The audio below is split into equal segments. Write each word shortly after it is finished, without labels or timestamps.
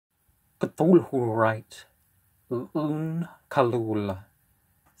Cthulhu Rite,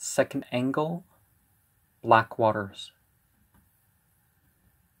 Kalool-Second Angle-Black Waters.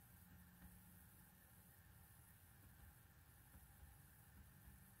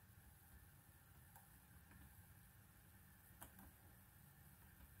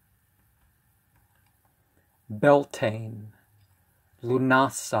 Beltane,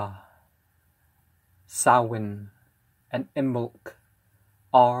 Lunasa, Samhain, and Imbolc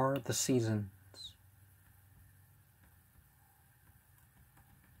are the seasons.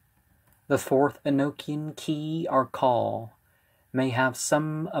 The fourth Enochian key or call may have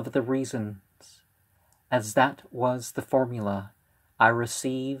some of the reasons, as that was the formula I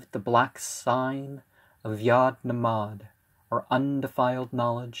received the black sign of Yod Namad, or undefiled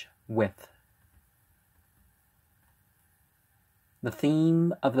knowledge, with. The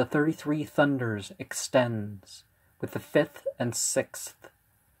theme of the 33 thunders extends with the fifth and sixth,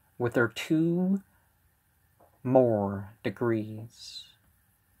 with their 2 more degrees.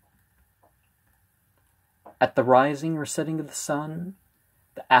 At the rising or setting of the sun,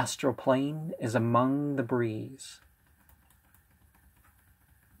 the astral plane is among the breeze.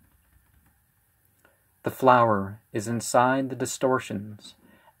 The flower is inside the distortions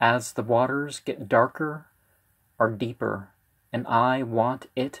as the waters get darker or deeper, and I want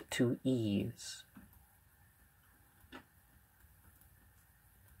it to ease.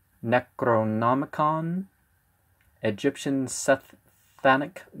 Necronomicon, Egyptian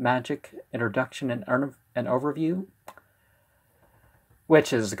Sethanic Magic Introduction and Overview,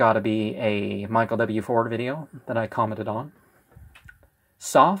 which has got to be a Michael W. Ford video that I commented on.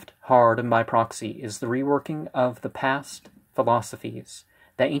 Soft, hard, and by proxy is the reworking of the past philosophies.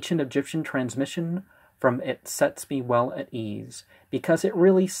 The ancient Egyptian transmission from it sets me well at ease, because it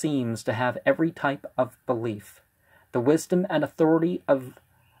really seems to have every type of belief. The wisdom and authority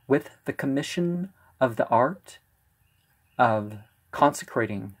with the commission of the art of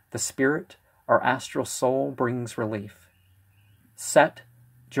consecrating the spirit or astral soul brings relief. Set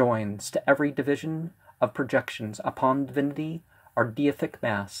joins to every division of projections upon divinity or deific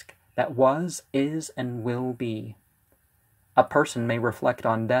mask that was, is, and will be. A person may reflect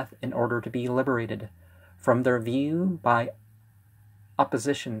on death in order to be liberated from their view by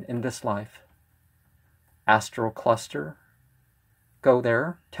opposition in this life. Astral cluster. Go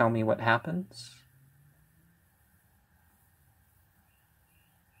there, tell me what happens.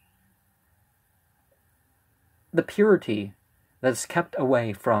 The purity that is kept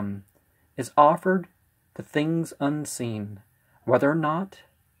away from is offered to things unseen, whether or not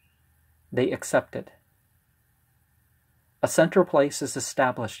they accept it. A central place is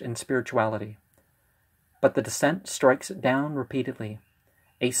established in spirituality, but the descent strikes it down repeatedly.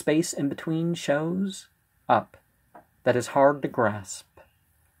 A space in between shows up that is hard to grasp,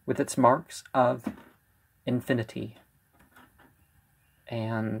 with its marks of infinity.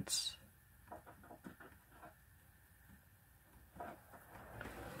 And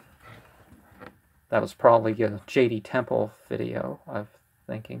that was probably a JD Temple video, I'm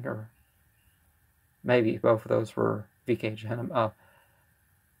thinking, or maybe both of those were VK Jehennem.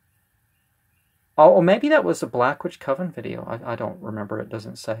 Oh, maybe that was a Black Witch Coven video. I don't remember. It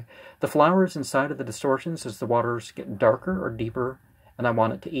doesn't say. The flowers inside of the distortions as the waters get darker or deeper, and I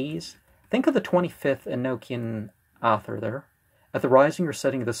want it to ease. Think of the 25th Enochian author there. At the rising or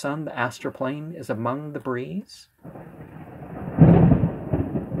setting of the sun, the astral plane is among the breeze.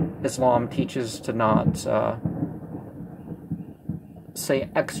 Islam teaches to not say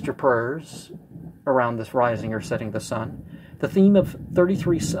extra prayers around this rising or setting of the sun. The theme of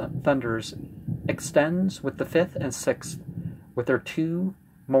 33 thunders extends with the 5th and 6th, with their 2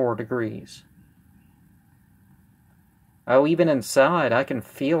 more degrees. Oh, even inside, I can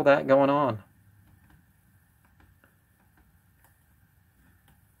feel that going on.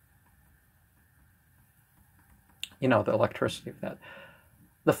 You know, the electricity of that.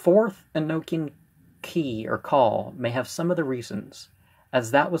 The 4th Enochian key or call may have some of the reasons,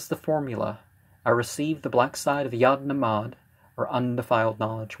 as that was the formula I received the black side of Yod Namad, or undefiled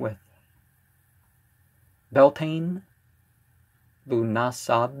knowledge, with. Beltane,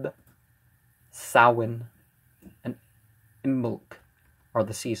 Lunasad, Samhain, and Imbolc are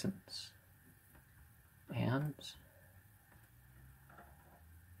the seasons. And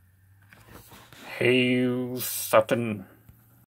Hail Satan.